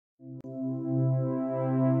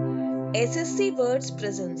SSC Words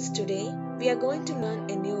presents. Today we are going to learn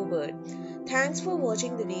a new word. Thanks for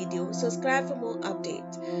watching the video. Subscribe for more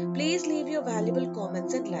updates. Please leave your valuable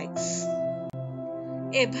comments and likes.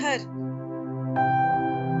 Abhor.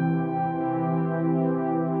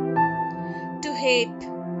 To hate.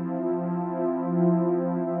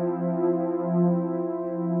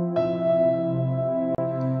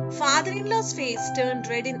 Father-in-law's face turned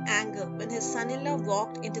red in anger when his son-in-law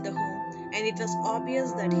walked into the home, and it was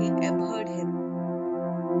obvious that he abhorred him.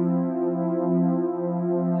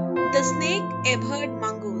 The snake abhorred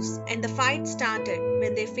mongoose, and the fight started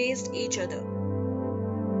when they faced each other.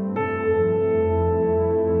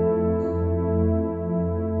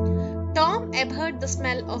 Tom abhorred the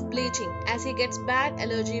smell of bleaching as he gets bad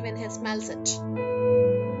allergy when he smells it.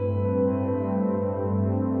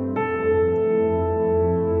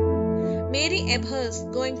 Mary abhors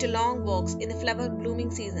going to long walks in the flower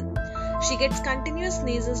blooming season. She gets continuous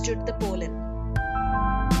sneezes due to the pollen.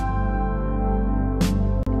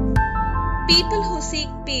 People who seek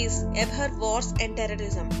peace abhor wars and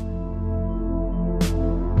terrorism.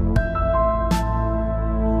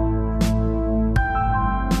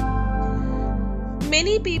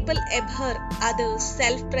 Many people abhor others'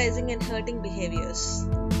 self-praising and hurting behaviors.